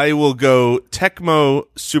 Jay. I will go Tecmo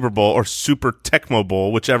Super Bowl or Super Tecmo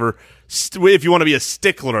Bowl, whichever. If you want to be a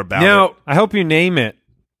stickler about Now, I hope you name it,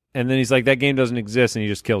 and then he's like, "That game doesn't exist," and he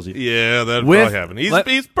just kills you. it. Yeah, that'd With- probably happen. He's, let-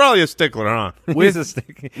 he's probably a stickler, huh? He's a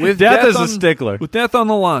stick- with death is a on- stickler. With death on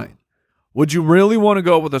the line, would you really want to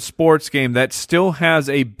go with a sports game that still has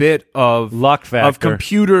a bit of Luck factor. of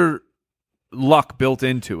computer luck built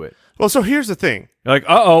into it? Well, so here's the thing. Like,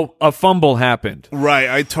 uh-oh, a fumble happened. Right,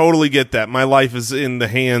 I totally get that. My life is in the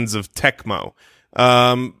hands of Tecmo.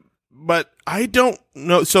 But I don't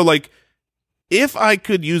know. So, like, if I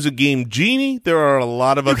could use a Game Genie, there are a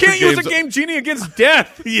lot of You other can't games. use a Game Genie against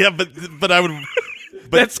death. Yeah, but I would.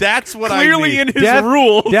 But that's what Clearly I need. in his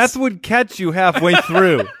rules. Death would catch you halfway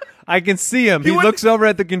through. I can see him. He would- looks over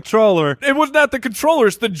at the controller. It was not the controller;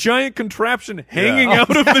 it's the giant contraption hanging out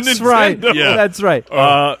of the That's Nintendo. right. Yeah. That's right.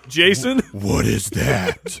 Jason, What is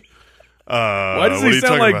that? why does what are he you sound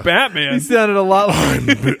talking like about? Batman? He sounded a lot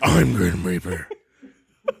like. I'm Grim Reaper.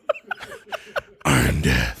 I'm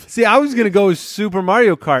Death. See, I was gonna go with Super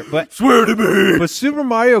Mario Kart, but Swear to me. but Super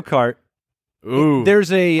Mario Kart, Ooh,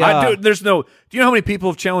 there's a. there's no. Do you know how many people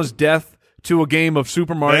have challenged death to a game of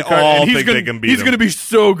Super Mario They Kart? all And he's think gonna, they can beat He's him. going to be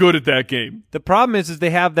so good at that game. The problem is they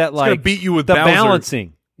have that gonna like beat you with the Bowser.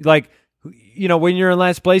 balancing. Like, you know, when you're in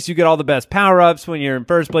last place, you get all the best power ups. When you're in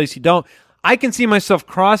first place, you don't. I can see myself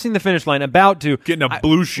crossing the finish line, about to Getting a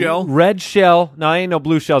blue shell. red shell. No, I ain't no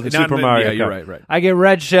blue shells in Not Super in- Mario. yeah, you're Kart. right. I get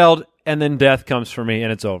red shelled, and then death comes for me,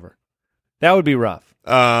 and it's over. That would be rough.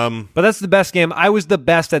 But that's the best game. I was the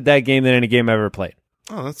best at that game than any game I ever played.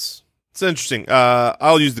 Oh, that's interesting.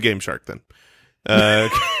 I'll use the Game Shark then.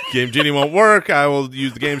 Game Genie won't work. I will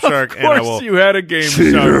use the Game Shark, Of and I course, will you had a game.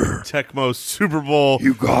 Shark. Tecmo Super Bowl.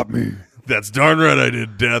 You got me. That's darn right I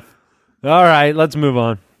did, Death. All right, let's move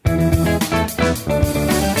on.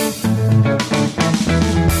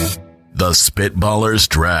 The Spitballers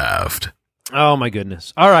Draft. Oh my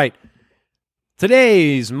goodness! All right,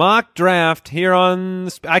 today's mock draft here on.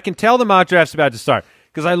 I can tell the mock draft's about to start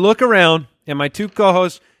because I look around and my two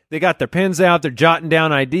co-hosts, they got their pens out, they're jotting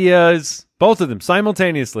down ideas, both of them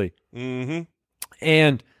simultaneously. Mm-hmm.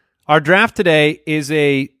 And our draft today is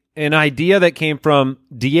an idea that came from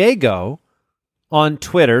Diego on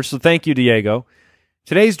Twitter. So thank you, Diego.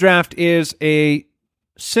 Today's draft is a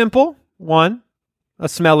simple one, a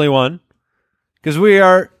smelly one, because we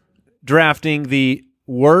are drafting the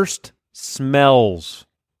worst smells.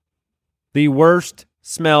 The worst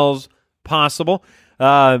smells possible.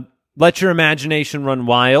 Let your imagination run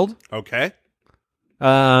wild. Okay.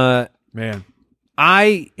 Man,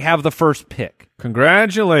 I have the first pick.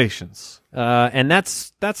 congratulations. And that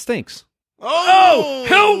stinks.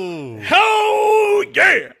 Oh, Hell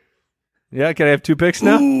yeah! Yeah, can I have two picks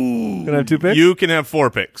now? Can I have two picks? You can have 4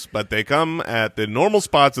 picks, but they come at the normal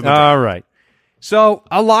spots in the draft. All right. So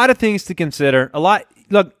a lot of things to consider.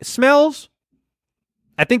 Look, smells.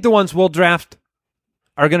 I think the ones we'll draft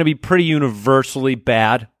are going to be pretty universally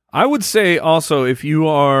bad. I would say also if you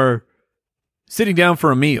are sitting down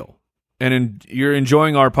for a meal and you're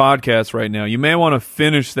enjoying our podcast right now, you may want to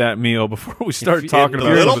finish that meal before we start talking The about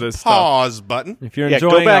some little of this stuff. pause button. If you're Yeah,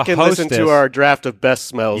 enjoying go back a and listen to hostess- our draft of best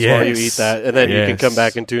smells while you Yes. eat that, and then you can Yes. come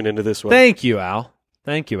back and tune into this one. Thank you, Al.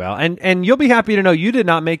 Thank you, Al. And you'll be happy to know you did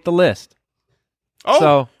not make the list. Oh,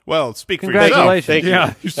 So, well, speak for yourself. congratulations. Thank you.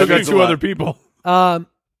 Yeah, you still That got means a 2 lot. other people.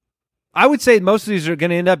 I would say most of these are going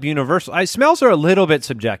to end up universal. Smells are a little bit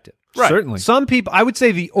subjective. Right. Certainly. Some people, I would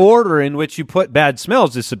say the order in which you put bad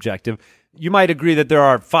smells is subjective. You might agree that there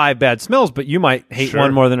are 5 bad smells, but you might hate Sure.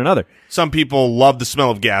 one more than another. Some people love the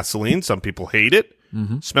smell of gasoline. Some people hate it.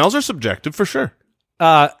 Smells are subjective for sure.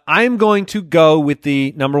 I'm going to go with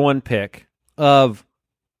the number 1 pick of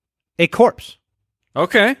a corpse.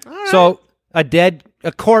 Okay. So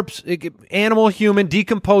a corpse, animal, human,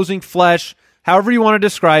 decomposing flesh, however you want to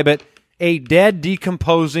describe it, a dead,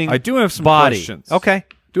 decomposing I do have some body. questions. Okay.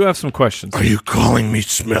 Do have some questions. you calling me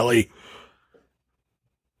smelly?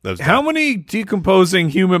 That was How many decomposing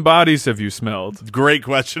human bodies have you smelled? great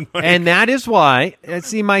question, Mike. And that is why,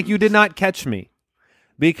 see, Mike, you did not catch me.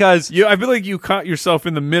 because I feel like you caught yourself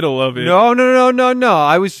in the middle of it. no.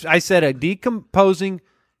 I said a decomposing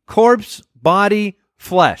corpse, body,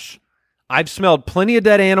 flesh. I've smelled plenty of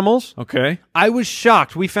dead animals. Okay. I was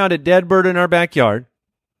shocked. We found a dead bird in our backyard.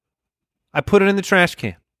 I put it in the trash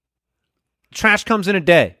can. Trash comes in a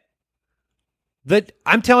day.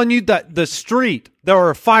 I'm telling you that the street, there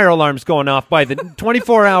were fire alarms going off by the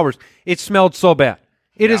 24 hours. It smelled so bad.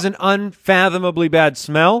 It is an unfathomably bad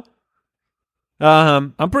smell.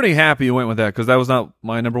 I'm pretty happy you went with that because that was not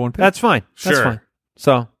my number one pick. That's fine. That's Sure. fine.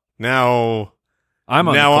 So Now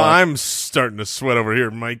I'm starting to sweat over here,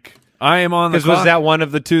 Mike. I am on the because clock. was that one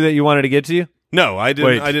of the two that you wanted to get to you? No, I didn't.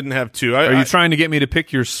 Wait. I didn't have two. Are you trying to get me to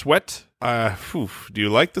pick your sweat? Do you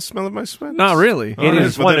like the smell of my sweat? Not really. It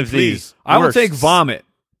is Well, one then of these. I will Worst. take vomit.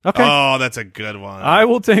 Okay. Oh, that's a good one. I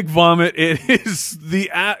will take vomit. It is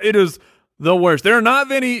the worst. There are not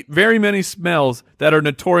very many smells that are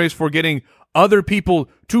notorious for getting other people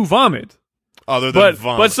to vomit. Other than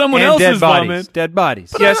vomit. But someone And else's dead bodies. vomit. Dead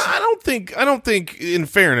bodies. But yes. I don't think. In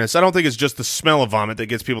fairness, I don't think it's just the smell of vomit that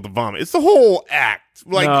gets people to vomit. It's the whole act.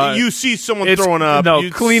 Like No, you see someone It's- throwing up. No,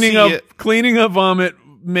 you cleaning see up it. cleaning up vomit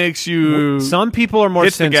makes you. Some people are more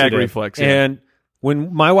It's the sensitive. gag reflex, yeah. And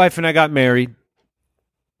when my wife and I got married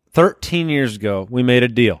 13 years ago, we made a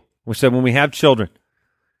deal. We said when we have children,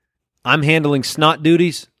 I'm handling snot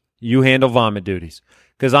duties, you handle vomit duties.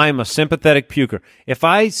 Because I am a sympathetic puker. If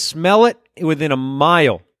I smell it within a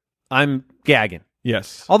mile, I'm gagging.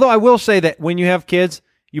 Yes. Although I will say that when you have kids,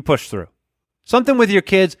 you push through. Something with your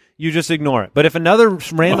kids, you just ignore it. But if another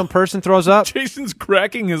random person throws up, Jason's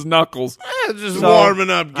cracking his knuckles. Just So,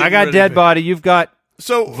 warming up. I getting got ready dead to- body, you've got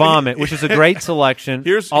So vomit, which is a great selection.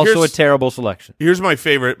 Also here's- a terrible selection. Here's my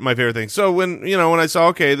favorite thing. So when I saw,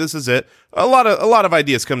 okay, this is it, a lot of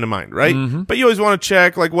ideas come to mind, right? Mm-hmm. But you always want to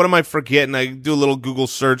check, like, what am I forgetting? I do a little Google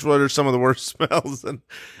search. What are some of the worst smells?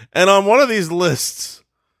 And on one of these lists,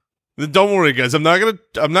 don't worry, guys, I'm not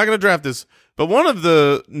gonna draft this. But one of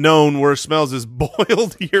the known worst smells is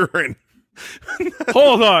boiled urine.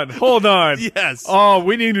 Hold on. Yes. Oh,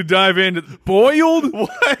 we need to dive into boiled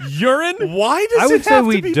urine. Why does I would it say have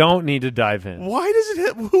we to be? don't need to dive in. Why does it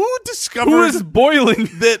have? Who discovered Who is boiling?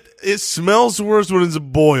 that it smells worse when it's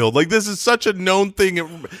boiled? Like, this is such a known thing. It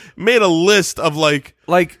made a list of like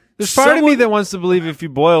There's part of me someone- that wants to believe if you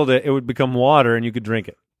boiled it, it would become water and you could drink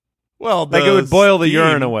it. well, Like it would boil the steam.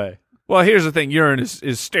 urine away. Well, here's the thing: urine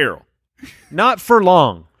is sterile. Not for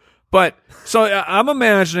long. But so I'm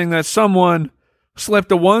imagining that someone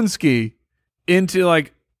slipped a onesie into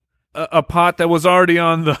like a pot that was already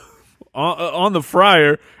on the on the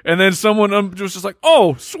fryer, and then someone was just like,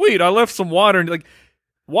 "Oh, sweet! I left some water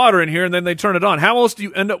in here," and then they turn it on. How else do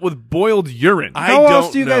you end up with boiled urine? How else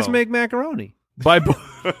don't do you guys know. make macaroni?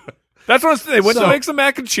 That's what I'm saying. They went to So- make some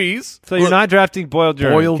mac and cheese. So you're not drafting boiled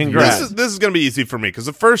urine. Boiled Congrats. This is going to be easy for me because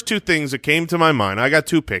the first two things that came to my mind, I got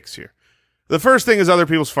two picks here. The first thing is other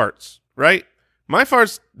people's farts, right? My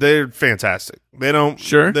farts, they're fantastic. They don't.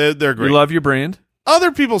 Sure. They're great. You love your brand.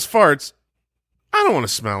 Other people's farts, I don't want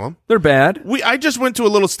to smell them. They're bad. I just went to a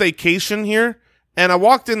little staycation here, and I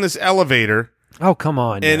walked in this elevator, Oh, come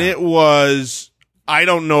on. and now. it was, I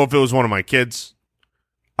don't know if it was one of my kids.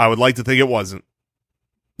 I would like to think it wasn't.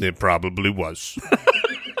 It probably was.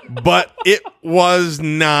 But it was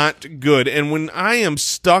not good. And when I am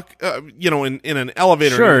stuck, in an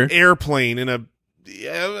elevator, Sure. in an airplane, in an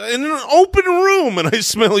open room, and I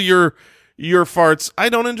smell your farts, I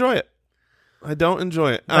don't enjoy it. I don't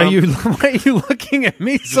enjoy it. Why are you looking at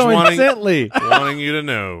me so wanting- intently? wanting you to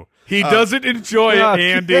know. He doesn't enjoy it,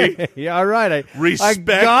 Andy. Okay. Yeah, all right. I Respect.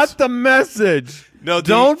 got the message. No,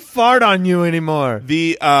 Don't fart on you anymore.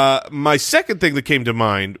 The my second thing that came to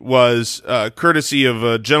mind was courtesy of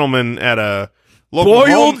a gentleman at a local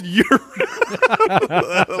Boiled home, urine.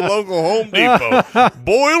 at a local Home Depot.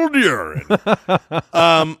 Boiled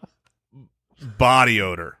urine. Body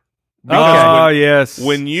odor. Oh, yes.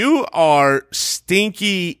 When you are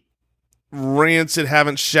stinky, rancid,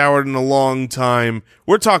 haven't showered in a long time,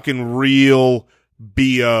 we're talking real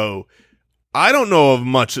BO. I don't know of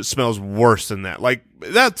much that smells worse than that. Like,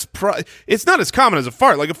 it's not as common as a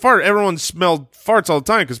fart. Like a fart, everyone smelled farts all the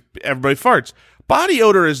time because everybody farts. Body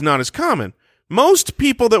odor is not as common. Most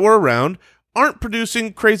people that were around aren't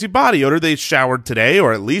producing crazy body odor. They showered today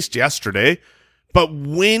or at least yesterday. But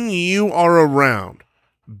when you are around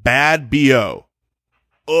bad BO,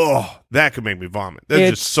 that could make me vomit. That's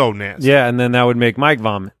It's- just so nasty. Yeah, and then that would make Mike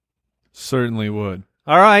vomit. Certainly would.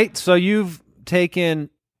 All right, so you've taken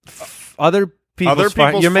other people's Other farts.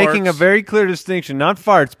 people's You're making a farts. very clear distinction, not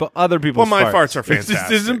farts, but other Well, people's my farts. farts are It's fantastic.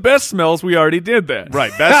 just isn't best smells. We already did that.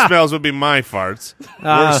 Right. Best smells would be my farts.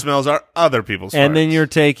 Worst smells are other people's farts. And then you're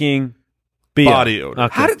taking BO. Body odor.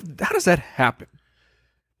 Okay. How does that happen?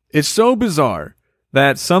 It's so bizarre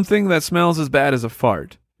that something that smells as bad as a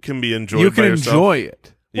fart, can be enjoyed you by can yourself. enjoy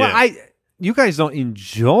it. Yeah. Well, you guys don't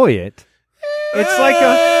enjoy it. It's like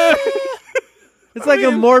a it's like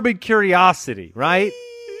a morbid curiosity, right?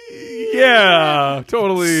 Yeah,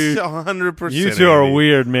 totally. 100%. You two are Andy.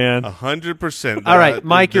 weird, man. 100%. All right,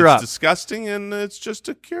 Mike, you're it's up. disgusting, and it's just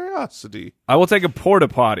a curiosity. I will take a porta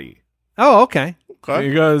potty Oh, okay. Okay.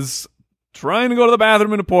 because trying to go to the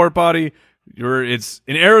bathroom in a porta potty, it's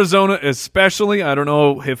in Arizona especially. I don't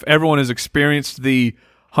know if everyone has experienced the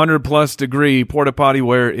 100+ degree porta potty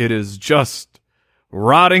where it is just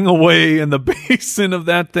rotting away in the basin of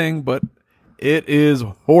that thing, but it is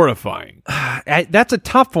horrifying. That's a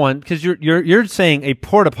tough one because you're saying a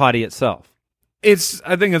porta potty itself.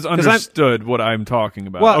 I think it's understood what I'm talking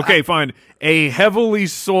about. Well, okay, fine. A heavily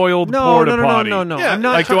soiled No, porta no, potty. no. Yeah, I'm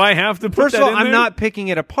not. Like, do I have to put First that of all, in I'm there? not picking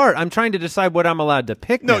it apart. I'm trying to decide what I'm allowed to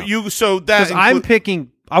pick. No, now. so that because I'm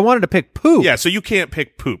picking. I wanted to pick poop. Yeah, so you can't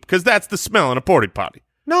pick poop because that's the smell in a porta potty.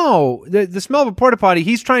 No, the smell of a porta potty.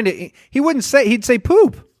 He's trying to. He wouldn't say. He'd say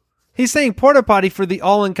poop. He's saying porta potty for the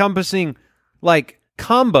all-encompassing like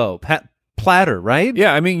combo platter, right?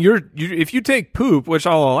 Yeah, I mean, if you take poop, which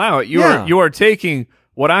I'll allow it, Yeah. you are taking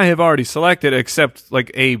what I have already selected, except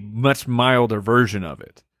like a much milder version of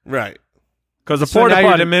it. Right. Because a So porta now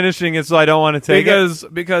you're potty, diminishing it, so I don't want to take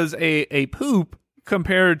it. because a poop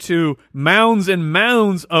compared to mounds and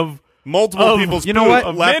mounds of Multiple people's you know poop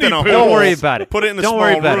what? left in a hole. Don't worry about it. Put it in a Don't small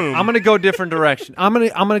worry about room. it. I'm going to go different direction. I'm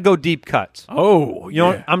gonna go deep cuts. oh, You know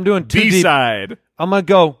what? I'm doing two deep. B-side. I'm gonna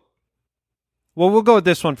go. Well, we'll go with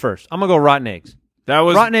this one first. I'm gonna go rotten eggs. That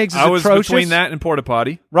was Rotten eggs is I was atrocious. between that and porta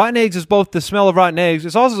potty. Rotten eggs is both the smell of rotten eggs.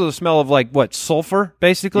 It's also the smell of like what sulfur,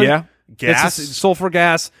 basically. Yeah, Gas? It's sulfur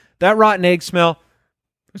gas. That rotten egg smell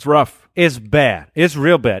it's rough. is bad. It's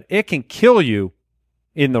real bad. It can kill you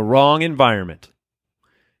in the wrong environment.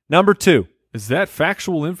 Number 2, Is that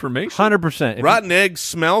factual information? 100%. Rotten egg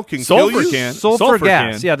smell can Sulfur kill you? can. Sulfur Sulfur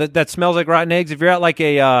gas. can. Yeah, that smells like rotten eggs. If you're at like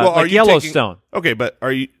a Well, are like you Yellowstone, Okay, but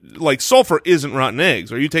are you like sulfur isn't rotten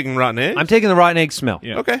eggs? Are you taking rotten eggs? I'm taking the rotten egg smell.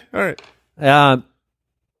 Yeah. Okay, all right.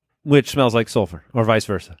 Which smells like sulfur, or vice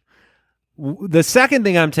versa. The second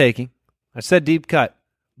thing I'm taking, I said deep cut,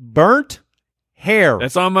 burnt hair.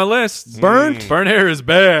 That's on my list. Burnt Burnt hair is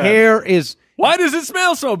bad. hair is Why does it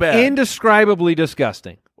smell so bad? indescribably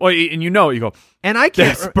disgusting. Well, and you go, And I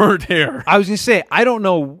can't. that's burnt hair. I was going to say, I don't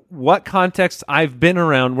know what context I've been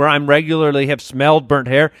around where I'm regularly have smelled burnt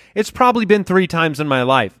hair. It's probably been 3 times in my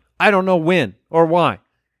life. I don't know when or why.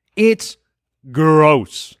 It's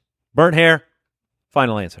gross. Burnt hair.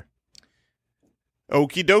 Final answer.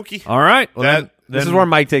 Okie dokie. All right. Well, That- This is where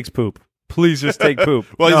Mike takes poop. Please just take poop.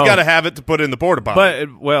 Well, No. he's got to have it to put in the porta potty.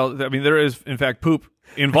 But, well, I mean, there is, in fact, poop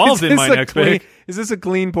involved in Is my this a next clean- pick. Is this a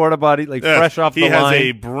clean porta potty, like Yeah, fresh off he the has line?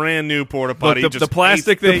 a brand new porta potty. Look, He the just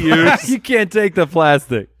plastic ate they use. You can't take the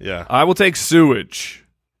plastic, Yeah. I will take sewage.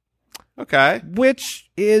 Okay. which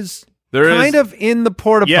is There is kind of in the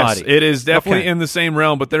porta Yes, potty. it is definitely Okay. in the same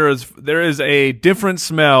realm, but there is a different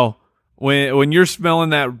smell when you're smelling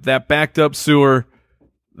that backed up sewer.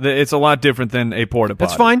 It's a lot different than a porta potty.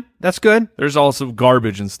 That's fine. That's good. There's also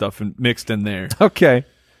garbage and stuff mixed in there. Okay.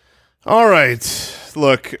 All right.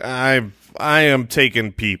 Look, I am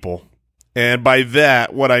taking people. And by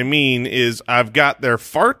that, what I mean is I've got their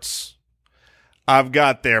farts, I've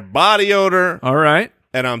got their body odor, All right.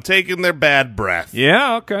 and I'm taking their bad breath.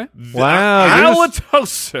 Yeah. Okay. Wow.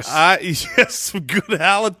 Halitosis. Yes, good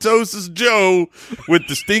halitosis Joe with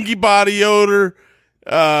the stinky body odor.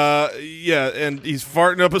 Yeah, and he's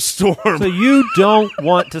farting up a storm. So you don't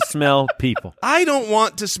want to smell people. I don't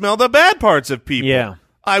want to smell the bad parts of people. Yeah.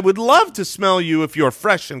 I would love to smell you if you're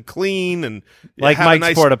fresh and clean and Like have a Mike's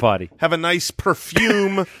nice, porta potty. have a nice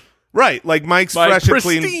perfume. Right, like Mike's Like fresh and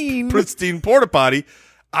pristine. clean, pristine porta potty.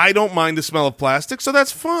 I don't mind the smell of plastic, so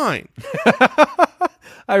that's fine.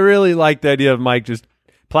 I really like the idea of Mike just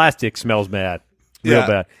plastic smells bad. Real Yeah.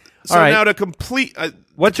 bad. So All right. now to complete,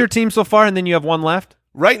 What's your team so far? And then you have one left?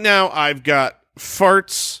 right now I've got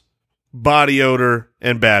farts, body odor,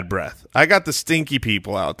 and bad breath. I got the stinky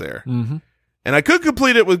people out there. Mm-hmm. And I could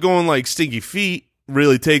complete it with going like stinky feet,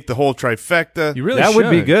 really take the whole trifecta. You really that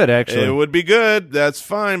would be should. good, actually. It would be good. That's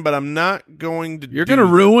fine, but I'm not going to You're do going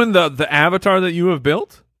to that. ruin the avatar that you have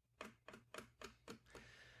built?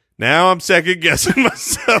 Now I'm second guessing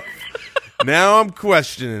myself. Now I'm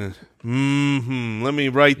questioning. Let me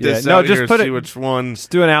write this Yeah, no, out just here put see it- which one. Let's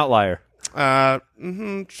do an outlier.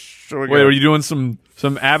 Sure. Wait, are you doing some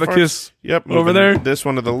abacus? Yep. over moving there. This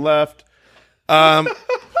one to the left.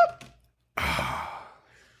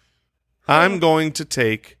 I'm going to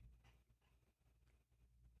take.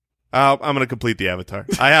 I'm going to complete the avatar.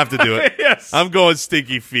 I have to do it. Yes. I'm going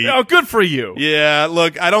stinky feet. Oh, good for you. Yeah,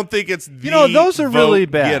 look, I don't think it's the those are really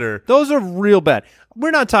vote bad. getter. Those are real bad.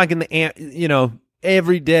 We're not talking the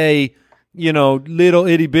everyday, little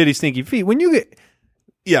itty bitty stinky feet. When you get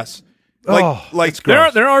Yes. Oh, Like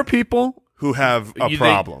There are people who have a they-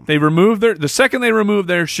 problem. They remove the second they remove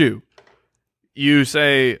their shoe, you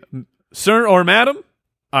say, "Sir or madam,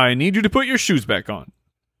 I need you to put your shoes back on."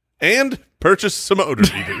 And purchase some odor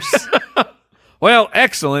meters. Well,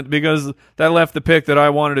 excellent, because that left the pick that I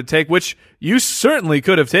wanted to take, which you certainly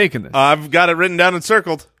could have taken this. I've got it written down and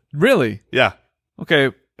circled. Really? Yeah.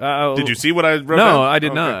 Okay. Did you see what I wrote down? No, I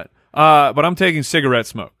did Okay. not. But I'm taking cigarette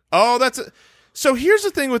smoke. Oh, that's it. So here's the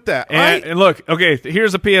thing with that. And look, okay,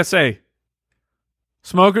 here's a PSA.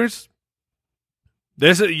 Smokers,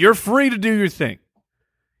 you're free to do your thing.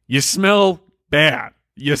 You smell bad.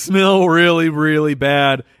 You smell really, really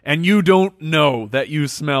bad, and you don't know that you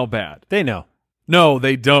smell bad. they know. No,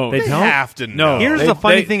 they don't. They They don't? have to know. Here's They- the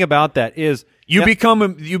funny they- thing about that is You become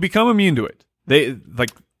immune to it. They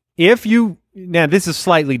like if you now this is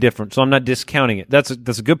slightly different, so I'm not discounting it. That's a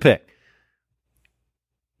good pick.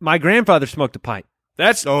 My grandfather smoked a pipe.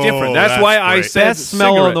 that's Oh, different. That's why I great. said Best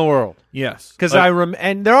smell cigarette. in the world. Yes, Because Like,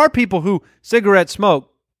 and there are people who cigarette smoke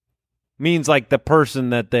means like the person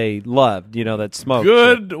that they loved, that smoked.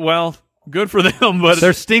 good. Well, good for them, but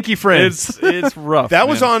They're stinky friends. it's rough. That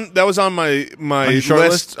was man. on my On your short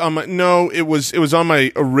list. No, it was on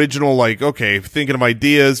my original, thinking of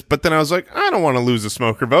ideas, but then I was like, I don't want to lose a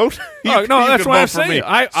smoker vote. Oh, You no, that's can why I'm vote for me. saying.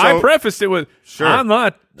 I So, prefaced it with, Sure. I'm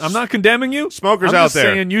not condemning you. Smokers I'm out just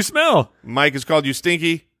there. saying you smell. Mike has called you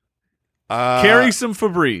stinky. Carry some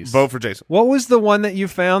Febreze. Vote for Jason. What was the one that you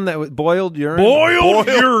found that was boiled urine? Boiled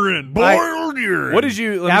urine. Boiled urine. What did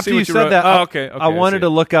you? Let me After see you what said wrote. that, Oh, okay. I wanted to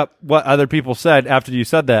look up what other people said after you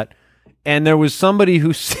said that, and there was somebody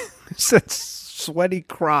who said sweaty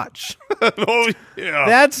crotch. Oh yeah.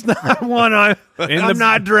 That's not one I'm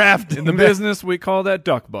not drafting. In the business, we call that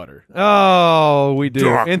duck butter. Oh, we do.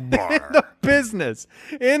 Duck In bar. the business.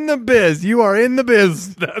 In the biz. You are in the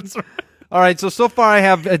biz. That's right. All right, so far I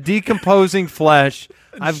have a decomposing flesh.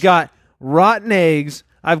 I've got rotten eggs.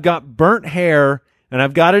 I've got burnt hair. And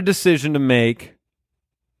I've got a decision to make.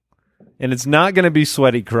 And it's not going to be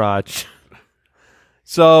sweaty crotch.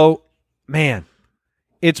 So, man,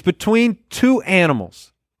 it's between two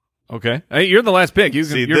animals. Okay. Hey, you're the last pick. You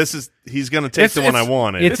can, See, you're, he's going to take the one I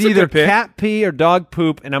wanted. It's a either good pick. cat pee or dog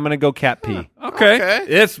poop, and I'm going to go cat pee. okay.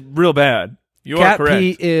 It's real bad. You Cat are correct.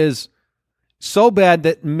 pee is so bad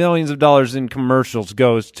that millions of dollars in commercials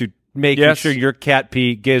goes to making Yes. sure your cat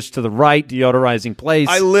pee gets to the right deodorizing place.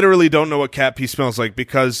 I literally don't know what cat pee smells like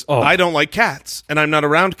because Oh. I don't like cats and I'm not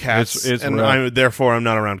around cats, It's and rough. therefore I'm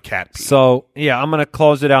not around cat pee. So, yeah, I'm going to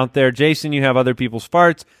close it out there. Jason, you have other people's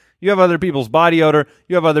farts. You have other people's body odor.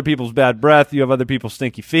 You have other people's bad breath. You have other people's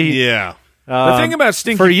stinky feet. Yeah. The thing about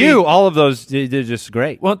stinky For feet, you, all of those, they're just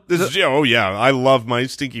great. well, This is oh yeah, I love my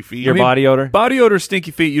stinky feet. Your body odor. Body odor,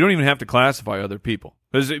 stinky feet. You don't even have to classify other people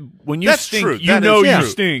because when you That's stink, true. you That know is you true.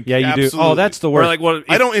 stink. Yeah, you do. Absolutely. Oh, that's the Or worst. like, well,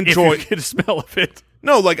 I don't if enjoy- you get a smell of it.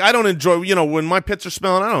 No, I don't enjoy. When my pits are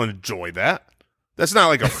smelling, I don't enjoy that. That's not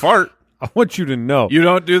like a fart. I want you to know. You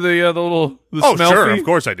don't do the Oh smell sure, feet? of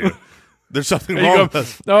course I do. There's something And wrong you with go,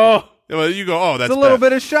 this. oh, Well, you go, oh, that's it's a little bad.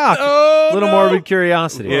 bit of shock. Oh, a little no. morbid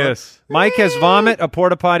curiosity. Yes. Mike has vomit, a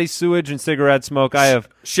porta potty, sewage, and cigarette smoke. I have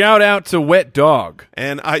Shout out to Wet Dog.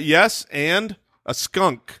 And and a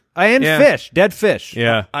skunk. and Yeah. fish, dead fish.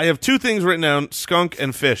 Yeah. I have two things written down: skunk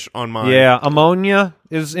and fish on mine. Yeah, ammonia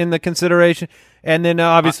is in the consideration, and then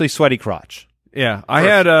obviously sweaty crotch. Yeah. I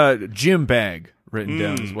had a gym bag written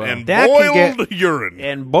down as well. And That can boiled urine.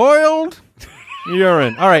 And boiled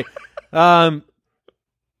urine. All right.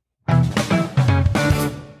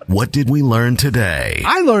 What did we learn today?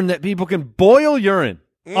 I learned that people can boil urine.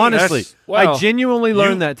 Honestly, that's- wow. I genuinely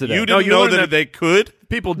learned that today. You didn't you know learned that that- they could?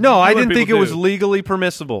 People. no, you I learn didn't think it people was do. legally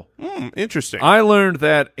permissible. Interesting. I learned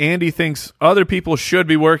that Andy thinks other people should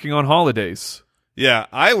be working on holidays. yeah,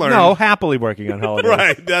 I learned. No, happily working on holidays.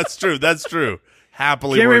 Right, that's true. That's true.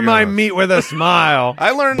 Happily Give me working my on it. meat with a smile.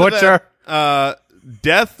 I learned Butcher. that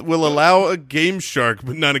death will allow a game shark,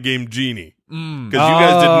 but not a game genie. Because you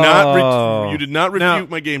guys did not Oh. you did not refute Now,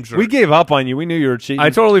 my game shark. We gave up on you. We knew you were cheating. I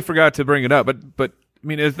totally forgot to bring it up, but I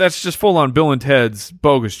mean that's just full on Bill and Ted's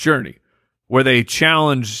Bogus Journey, where they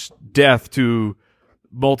challenge death to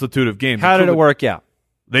multitude of games. How did it work out?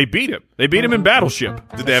 They beat him. They beat him in Battleship.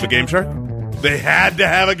 Did they have a Game Shark? They had to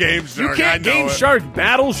have a Game Shark. You can't Game Shark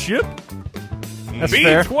Battleship. That's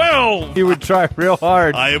fair. B-12. He would try real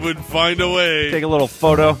hard. I would find a way. Take a little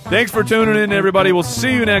photo. Thanks for tuning in, everybody. We'll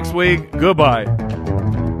see you next week. Goodbye.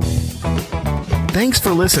 Thanks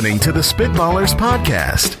for listening to the Spitballers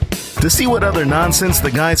Podcast. To see what other nonsense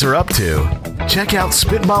the guys are up to, check out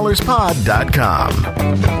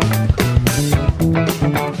SpitballersPod.com.